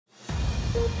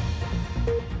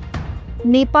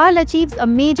Nepal achieves a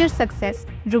major success.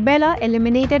 Rubella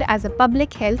eliminated as a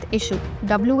public health issue.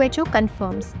 WHO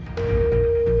confirms.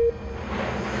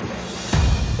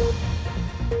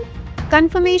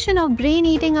 Confirmation of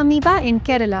brain-eating amoeba in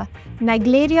Kerala.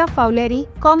 Naegleria fowleri,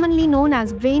 commonly known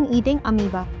as brain-eating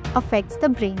amoeba, affects the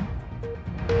brain.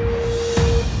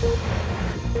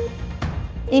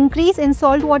 Increase in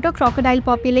saltwater crocodile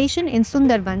population in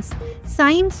Sundarbans.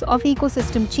 Signs of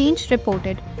ecosystem change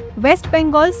reported. West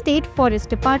Bengal State Forest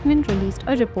Department released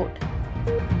a report.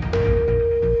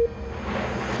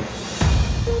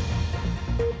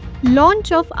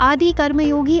 Launch of Adi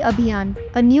Karmayogi Abhiyan,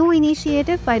 a new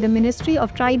initiative by the Ministry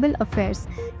of Tribal Affairs.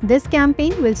 This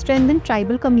campaign will strengthen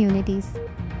tribal communities.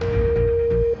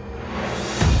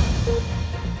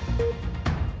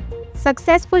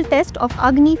 Successful test of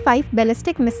Agni-5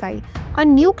 ballistic missile, a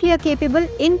nuclear-capable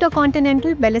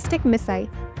intercontinental ballistic missile,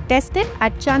 tested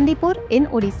at Chandipur in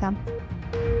Odisha.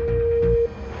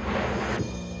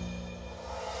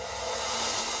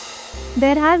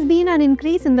 There has been an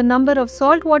increase in the number of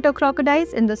saltwater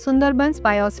crocodiles in the Sundarbans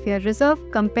Biosphere Reserve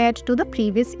compared to the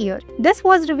previous year. This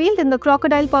was revealed in the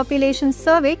crocodile population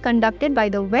survey conducted by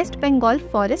the West Bengal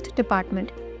Forest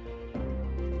Department.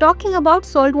 Talking about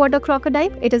saltwater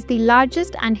crocodile, it is the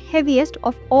largest and heaviest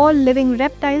of all living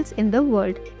reptiles in the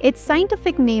world. Its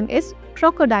scientific name is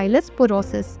Crocodylus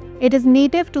porosus. It is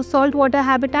native to saltwater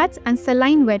habitats and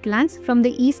saline wetlands from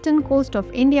the eastern coast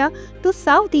of India to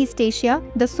Southeast Asia,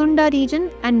 the Sunda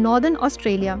region and northern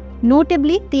Australia.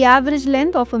 Notably, the average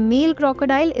length of a male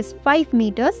crocodile is 5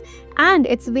 meters and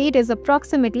its weight is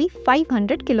approximately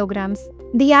 500 kilograms.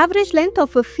 The average length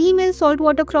of a female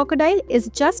saltwater crocodile is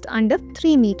just under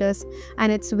 3 meters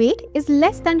and its weight is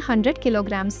less than 100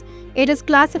 kilograms. It is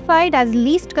classified as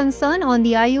least concern on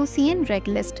the IUCN Red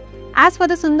List. As for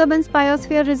the Sundarbans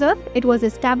Biosphere Reserve, it was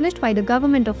established by the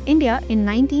Government of India in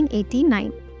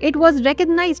 1989. It was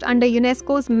recognized under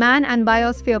UNESCO's Man and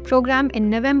Biosphere program in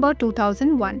November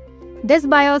 2001. This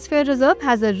biosphere reserve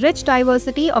has a rich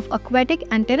diversity of aquatic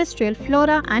and terrestrial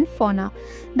flora and fauna.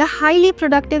 The highly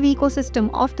productive ecosystem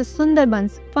of the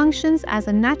Sundarbans functions as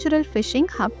a natural fishing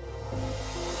hub.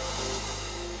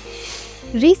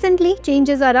 Recently,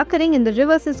 changes are occurring in the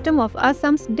river system of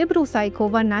Assam's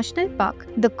Drishti National Park.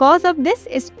 The cause of this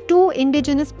is two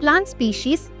indigenous plant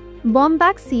species,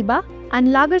 Bombax ceiba and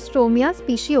Lagerstromia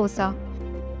speciosa.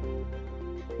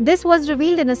 This was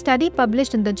revealed in a study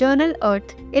published in the journal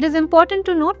Earth. It is important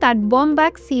to note that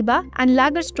Bombax ceiba and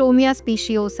Lagerstromia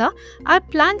speciosa are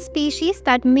plant species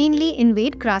that mainly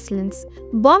invade grasslands.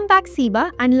 Bombax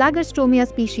ceiba and Lagerstromia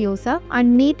speciosa are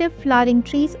native flowering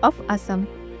trees of Assam.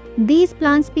 These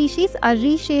plant species are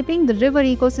reshaping the river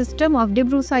ecosystem of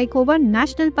Drishti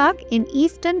National Park in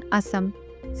eastern Assam.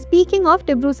 Speaking of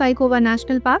Drishti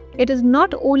National Park, it is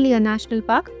not only a national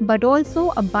park but also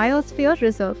a biosphere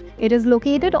reserve. It is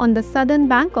located on the southern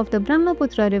bank of the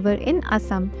Brahmaputra river in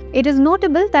Assam. It is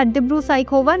notable that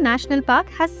Drishti National Park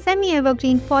has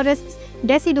semi-evergreen forests,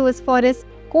 deciduous forests,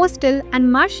 coastal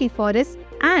and marshy forests,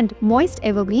 and moist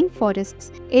evergreen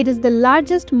forests. It is the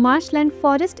largest marshland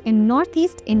forest in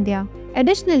northeast India.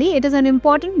 Additionally, it is an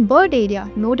important bird area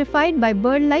notified by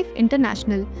BirdLife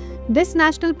International. This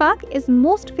national park is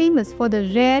most famous for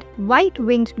the rare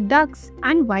white-winged ducks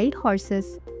and wild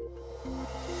horses.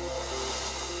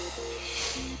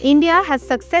 India has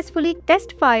successfully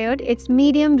test-fired its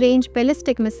medium-range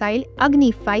ballistic missile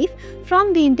Agni-5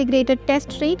 from the integrated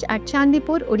test range at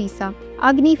Chandipur, Odisha.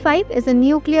 Agni-5 is a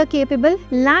nuclear-capable,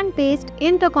 land-based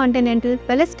intercontinental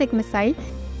ballistic missile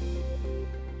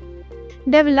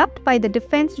developed by the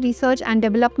Defense Research and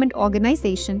Development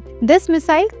Organization. This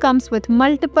missile comes with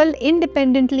multiple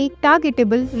independently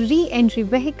targetable re-entry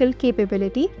vehicle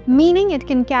capability, meaning it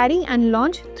can carry and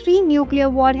launch 3 nuclear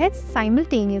warheads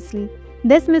simultaneously.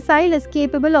 This missile is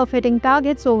capable of hitting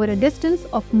targets over a distance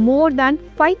of more than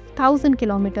 5,000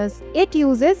 kilometers. It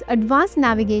uses advanced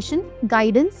navigation,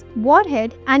 guidance,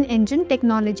 warhead and engine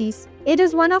technologies. It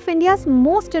is one of India's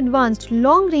most advanced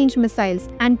long-range missiles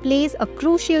and plays a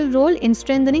crucial role in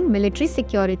strengthening military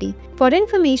security. For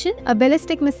information, a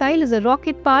ballistic missile is a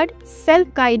rocket-powered,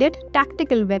 self-guided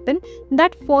tactical weapon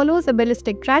that follows a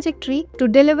ballistic trajectory to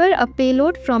deliver a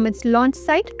payload from its launch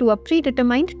site to a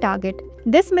predetermined target.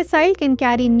 This missile can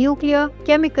carry nuclear,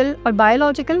 chemical or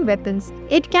biological weapons.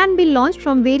 It can be launched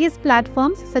from various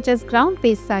platforms such as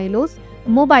ground-based silos,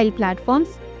 mobile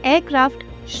platforms, aircraft,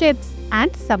 ships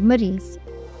and submarines.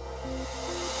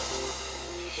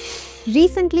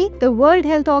 Recently, the World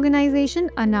Health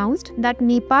Organization announced that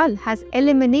Nepal has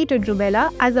eliminated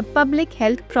rubella as a public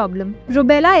health problem.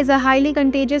 Rubella is a highly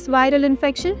contagious viral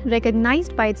infection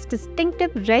recognized by its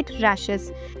distinctive red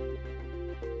rashes.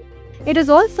 It is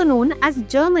also known as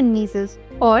German measles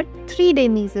or 3-day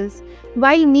measles.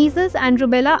 While measles and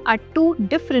rubella are two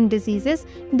different diseases,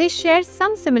 they share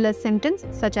some similar symptoms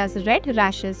such as red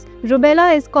rashes.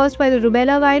 Rubella is caused by the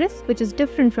rubella virus, which is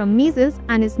different from measles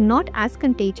and is not as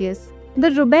contagious. The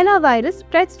rubella virus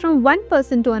spreads from one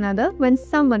person to another when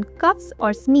someone coughs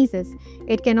or sneezes.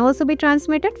 It can also be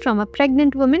transmitted from a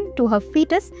pregnant woman to her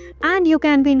fetus, and you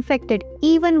can be infected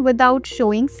even without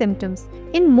showing symptoms.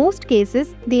 In most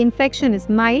cases, the infection is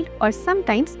mild or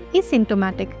sometimes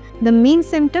asymptomatic. The main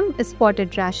symptom is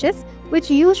spotted rashes, which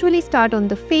usually start on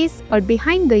the face or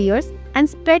behind the ears and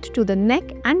spread to the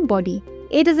neck and body.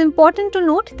 It is important to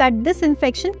note that this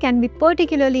infection can be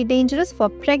particularly dangerous for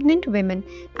pregnant women,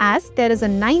 as there is a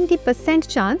 90%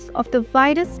 chance of the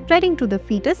virus spreading to the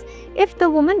fetus if the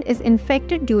woman is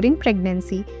infected during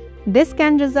pregnancy. This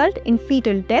can result in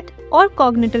fetal death or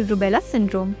congenital rubella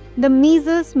syndrome. The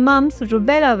measles, mumps,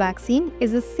 rubella vaccine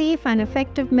is a safe and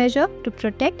effective measure to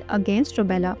protect against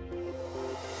rubella.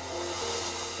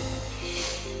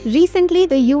 Recently,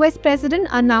 the US President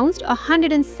announced a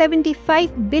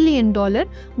 $175 billion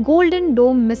Golden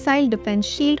Dome missile defense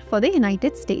shield for the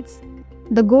United States.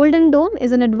 The Golden Dome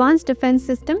is an advanced defense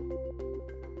system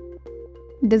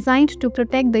designed to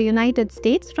protect the United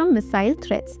States from missile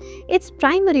threats. Its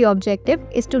primary objective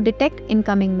is to detect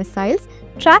incoming missiles,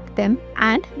 track them,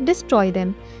 and destroy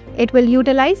them. It will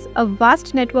utilize a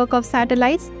vast network of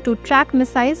satellites to track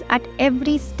missiles at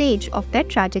every stage of their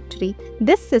trajectory.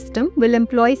 This system will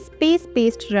employ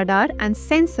space-based radar and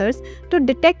sensors to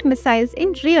detect missiles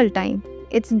in real time.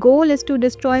 Its goal is to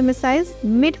destroy missiles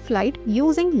mid-flight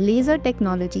using laser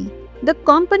technology. The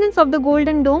components of the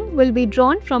Golden Dome will be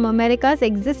drawn from America's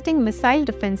existing missile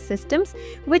defense systems,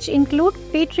 which include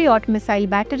Patriot missile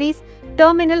batteries,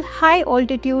 terminal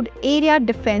high-altitude area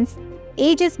defense,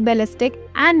 Aegis ballistic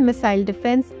and missile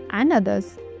defense, and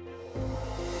others.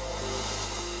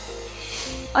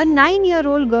 A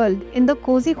 9-year-old girl in the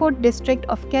Kozhikode district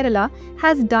of Kerala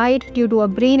has died due to a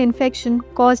brain infection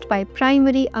caused by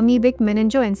primary amoebic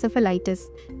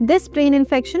meningoencephalitis. This brain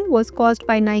infection was caused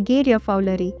by Naegleria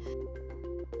fowleri.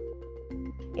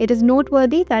 It is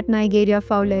noteworthy that Naegleria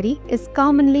fowleri is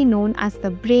commonly known as the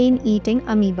brain-eating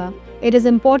amoeba. It is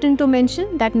important to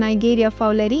mention that Naegleria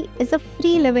fowleri is a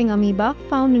free-living amoeba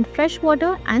found in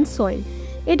freshwater and soil.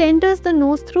 It enters the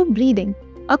nose through breathing.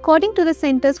 According to the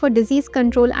Centers for Disease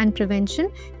Control and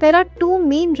Prevention, there are two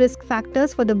main risk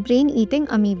factors for the brain-eating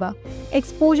amoeba: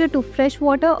 exposure to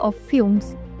freshwater or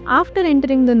fumes. After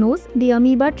entering the nose, the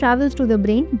amoeba travels to the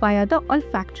brain via the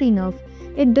olfactory nerve.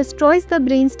 It destroys the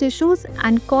brain's tissues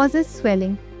and causes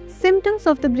swelling. Symptoms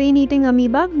of the brain-eating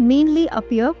amoeba mainly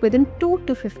appear within 2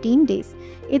 to 15 days.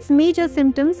 Its major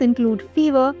symptoms include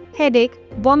fever, headache,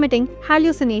 vomiting,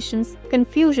 hallucinations,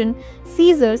 confusion,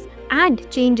 seizures, and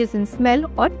changes in smell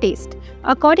or taste.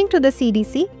 According to the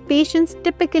CDC, patients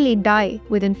typically die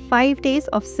within 5 days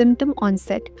of symptom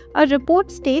onset. A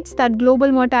report states that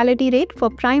global mortality rate for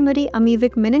primary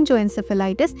amoebic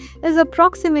meningoencephalitis is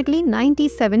approximately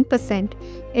 97%.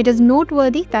 It is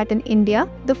noteworthy that in India,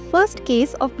 the first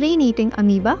case of brain-eating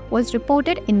amoeba was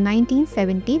reported in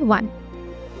 1971.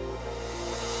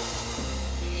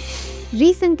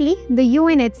 Recently, the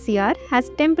UNHCR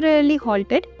has temporarily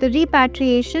halted the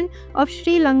repatriation of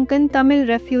Sri Lankan Tamil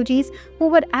refugees who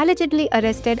were allegedly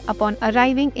arrested upon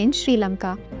arriving in Sri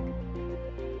Lanka.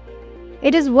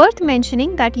 It is worth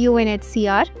mentioning that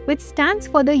UNHCR, which stands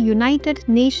for the United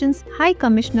Nations High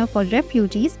Commissioner for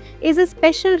Refugees, is a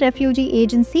special refugee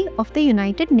agency of the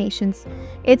United Nations.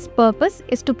 Its purpose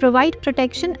is to provide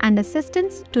protection and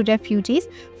assistance to refugees,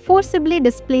 forcibly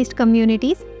displaced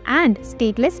communities, and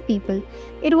stateless people.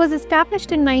 It was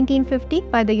established in 1950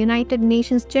 by the United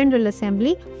Nations General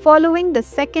Assembly following the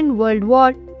Second World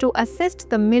War to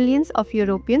assist the millions of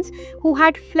Europeans who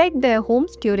had fled their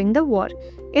homes during the war.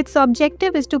 Its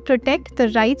objective is to protect the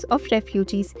rights of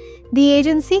refugees. The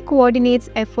agency coordinates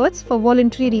efforts for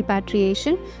voluntary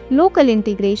repatriation, local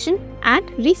integration,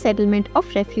 and resettlement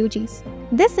of refugees.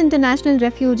 This international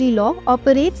refugee law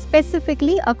operates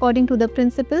specifically according to the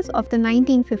principles of the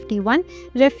 1951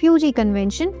 Refugee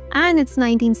Convention and its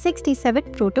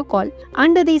 1967 Protocol.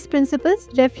 Under these principles,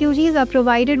 refugees are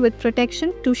provided with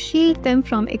protection to shield them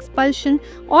from expulsion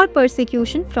or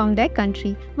persecution from their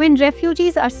country. When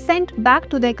refugees are sent back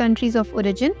to their countries of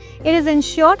origin, it is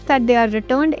ensured that they are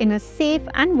returned in a safe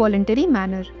and voluntary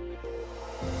manner.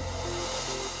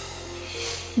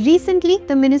 Recently,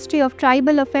 the Ministry of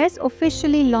Tribal Affairs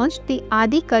officially launched the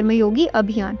Adi Karmayogi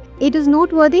Abhiyan. It is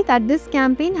noteworthy that this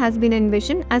campaign has been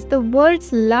envisioned as the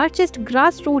world's largest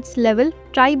grassroots-level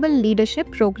tribal leadership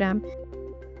program.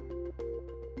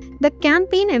 The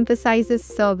campaign emphasizes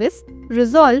service,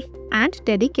 resolve, and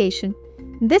dedication.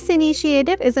 This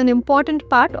initiative is an important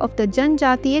part of the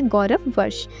Janjatiya Gaurav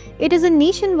Varsh. It is a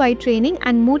nationwide training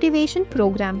and motivation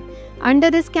program.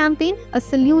 Under this campaign, a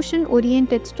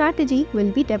solution-oriented strategy will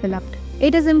be developed.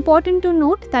 It is important to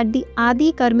note that the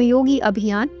Adi Karmayogi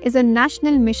Abhiyan is a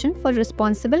national mission for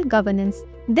responsible governance.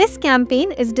 This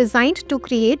campaign is designed to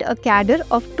create a cadre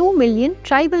of 2 million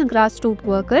tribal grassroots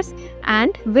workers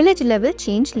and village-level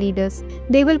change leaders.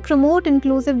 They will promote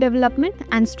inclusive development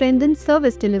and strengthen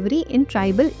service delivery in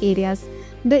tribal areas.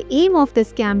 The aim of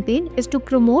this campaign is to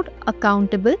promote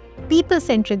accountable,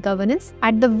 people-centric governance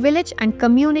at the village and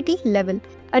community level.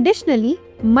 Additionally,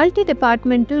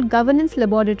 multi-departmental governance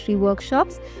laboratory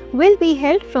workshops will be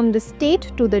held from the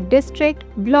state to the district,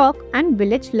 block and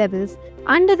village levels.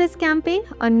 Under this campaign,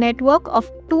 a network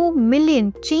of 2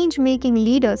 million change-making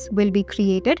leaders will be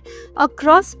created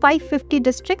across 550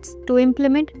 districts to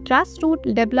implement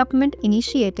grassroots development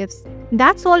initiatives.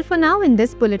 That's all for now in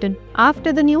this bulletin.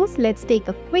 After the news, let's take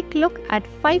a quick look at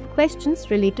 5 questions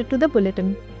related to the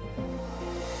bulletin.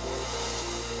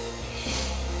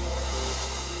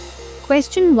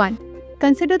 Question 1.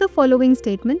 Consider the following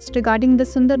statements regarding the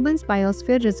Sundarbans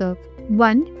Biosphere Reserve.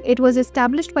 1. It was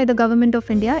established by the Government of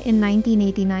India in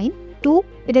 1989. 2.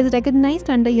 It is recognized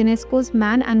under UNESCO's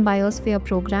Man and Biosphere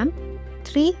Program.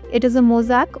 3. It is a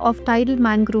mosaic of tidal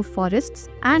mangrove forests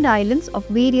and islands of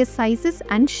various sizes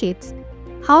and shapes.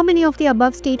 How many of the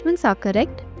above statements are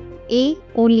correct? A.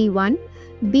 Only 1.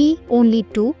 B. Only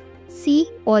 2. C.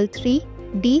 All 3.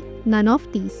 D. None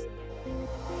of these.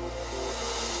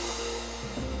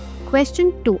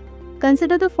 Question 2.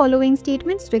 Consider the following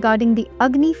statements regarding the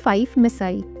Agni-5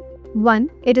 missile. 1.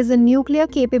 It is a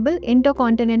nuclear-capable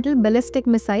intercontinental ballistic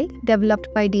missile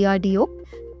developed by DRDO.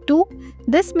 2.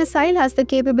 This missile has the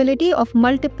capability of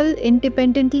multiple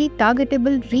independently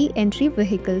targetable re-entry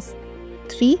vehicles.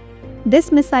 3.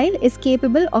 This missile is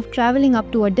capable of traveling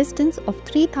up to a distance of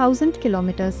 3,000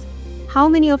 kilometers. How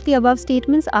many of the above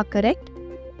statements are correct?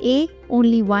 A.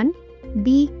 Only 1.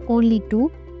 B. Only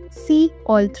 2. C.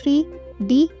 All 3.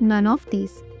 D. None of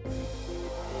these.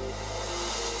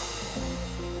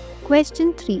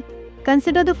 Question 3.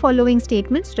 Consider the following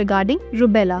statements regarding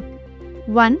rubella.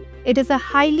 1. It is a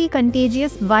highly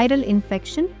contagious viral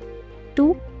infection.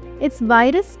 2. Its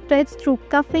virus spreads through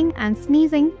coughing and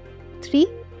sneezing. 3.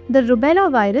 The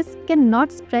rubella virus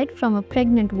cannot spread from a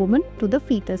pregnant woman to the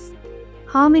fetus.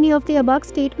 How many of the above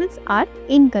statements are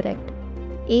incorrect?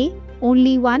 A.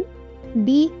 Only 1.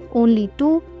 B. Only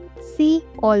 2. C.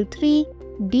 All 3.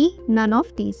 D. None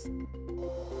of these.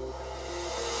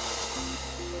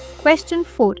 Question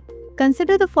 4.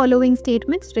 Consider the following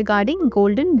statements regarding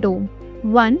Golden Dome.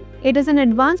 1. It is an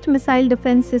advanced missile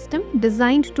defense system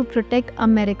designed to protect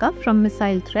America from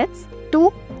missile threats.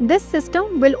 2. This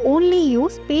system will only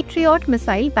use Patriot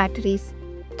missile batteries.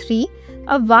 3.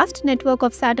 A vast network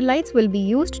of satellites will be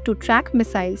used to track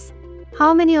missiles.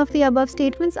 How many of the above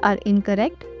statements are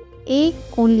incorrect? A.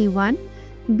 Only 1.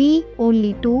 B.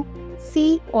 Only 2.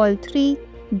 C. All 3.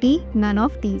 D. None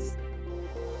of these.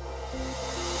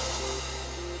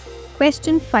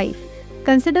 Question 5.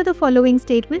 Consider the following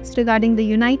statements regarding the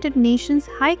United Nations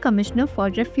High Commissioner for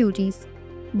Refugees.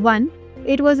 1.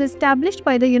 It was established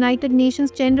by the United Nations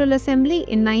General Assembly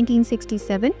in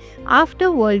 1967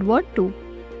 after World War II.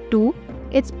 2.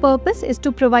 Its purpose is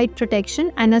to provide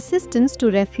protection and assistance to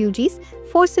refugees,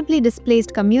 forcibly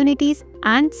displaced communities,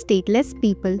 and stateless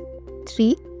people.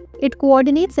 3. It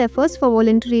coordinates efforts for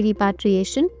voluntary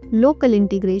repatriation, local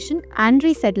integration, and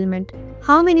resettlement.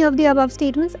 How many of the above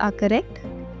statements are correct?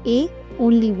 A.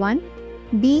 Only 1.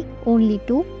 B. Only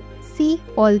 2. C.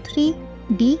 All 3.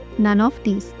 D. None of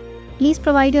these. Please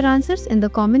provide your answers in the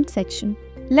comment section.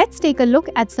 Let's take a look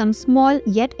at some small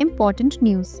yet important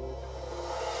news.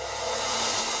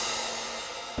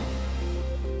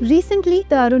 Recently,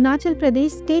 the Arunachal Pradesh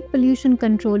State Pollution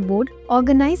Control Board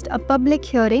organized a public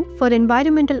hearing for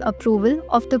environmental approval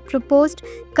of the proposed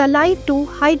Kalai-II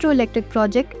Hydroelectric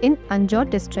project in Anjor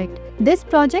district. This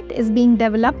project is being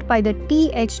developed by the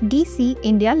THDC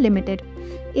India Limited.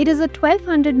 It is a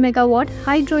 1200 megawatt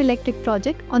hydroelectric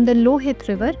project on the Lohit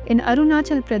River in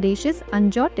Arunachal Pradesh's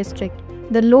Anjor district.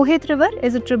 The Lohit River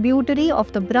is a tributary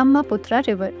of the Brahmaputra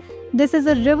River. This is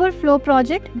a river flow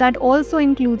project that also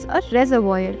includes a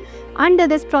reservoir. Under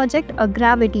this project, a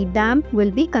gravity dam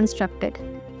will be constructed.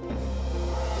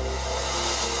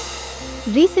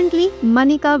 Recently,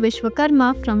 Manika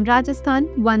Vishwakarma from Rajasthan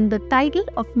won the title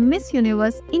of Miss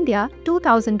Universe India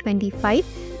 2025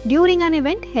 during an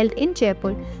event held in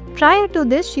Jaipur. Prior to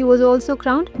this, she was also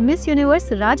crowned Miss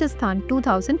Universe Rajasthan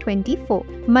 2024.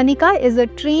 Manika is a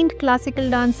trained classical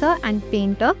dancer and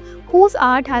painter whose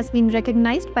art has been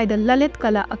recognized by the Lalit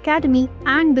Kala Academy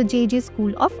and the JJ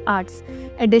School of Arts.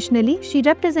 Additionally, she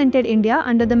represented India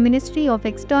under the Ministry of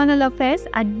External Affairs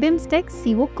at BIMSTEC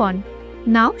CIVOCon.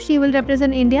 Now she will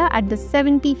represent India at the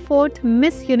 74th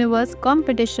Miss Universe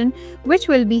competition, which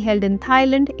will be held in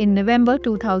Thailand in November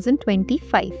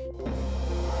 2025.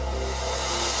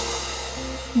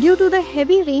 Due to the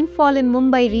heavy rainfall in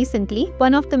Mumbai recently,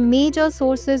 one of the major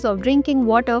sources of drinking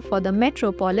water for the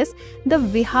metropolis, the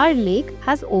Vihar Lake,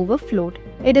 has overflowed.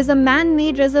 It is a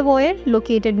man-made reservoir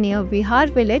located near Vihar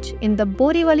village in the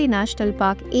Borivali National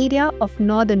Park area of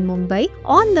northern Mumbai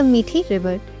on the Mithi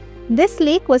River. This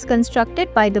lake was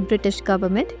constructed by the British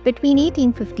government between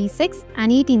 1856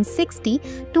 and 1860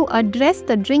 to address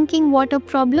the drinking water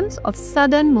problems of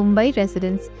southern Mumbai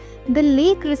residents. The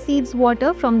lake receives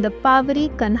water from the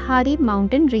Pawari-Kanhari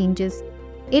mountain ranges.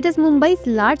 It is Mumbai's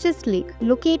largest lake,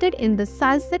 located in the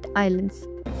Saltwater Islands.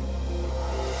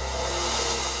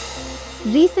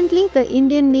 Recently, the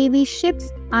Indian Navy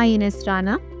ships INS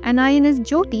Rana and INS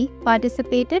Jyoti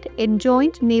participated in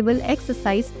joint naval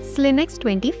exercise SLINEX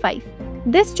 25.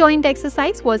 This joint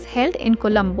exercise was held in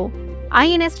Colombo.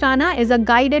 INS Rana is a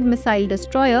guided missile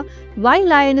destroyer,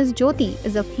 while INS Jyoti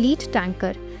is a fleet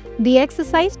tanker. The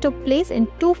exercise took place in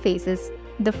two phases.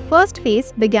 The first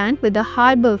phase began with the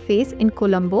harbour phase in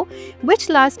Colombo, which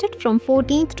lasted from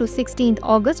 14th to 16th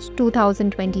August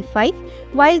 2025,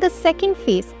 while the second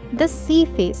phase, the sea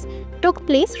phase, took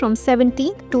place from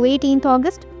 17th to 18th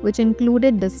August, which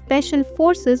included the special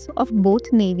forces of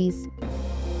both navies.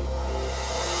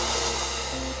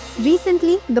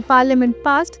 Recently, the Parliament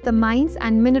passed the Mines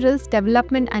and Minerals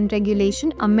Development and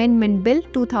Regulation Amendment Bill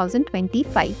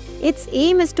 2025. Its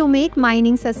aim is to make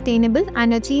mining sustainable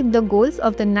and achieve the goals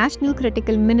of the National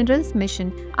Critical Minerals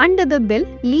Mission. Under the bill,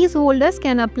 leaseholders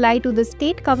can apply to the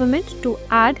state government to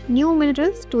add new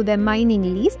minerals to their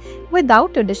mining lease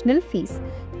without additional fees.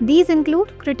 These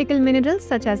include critical minerals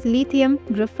such as lithium,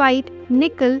 graphite,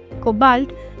 nickel,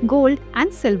 cobalt, gold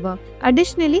and silver.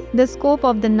 Additionally, the scope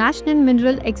of the National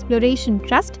Mineral Exploration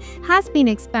Trust has been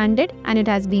expanded and it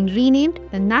has been renamed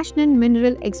the National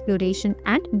Mineral Exploration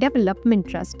and Development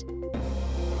Trust.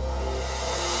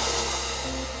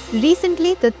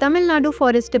 Recently, the Tamil Nadu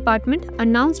Forest Department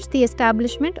announced the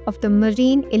establishment of the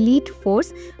Marine Elite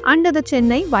Force under the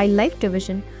Chennai Wildlife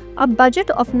Division. A budget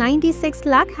of 96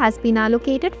 lakh has been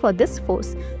allocated for this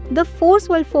force. The force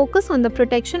will focus on the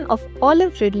protection of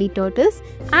olive ridley turtles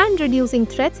and reducing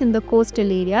threats in the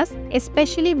coastal areas,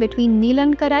 especially between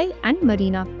Neelankarai and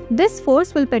Marina. This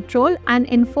force will patrol and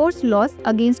enforce laws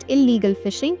against illegal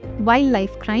fishing,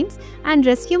 wildlife crimes, and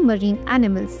rescue marine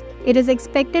animals. It is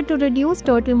expected to reduce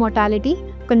turtle mortality,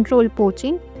 control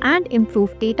poaching, and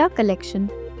improve data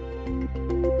collection.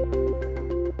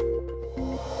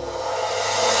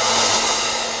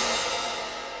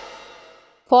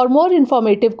 For more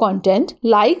informative content,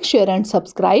 like, share and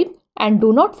subscribe, and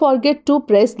do not forget to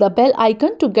press the bell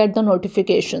icon to get the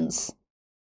notifications.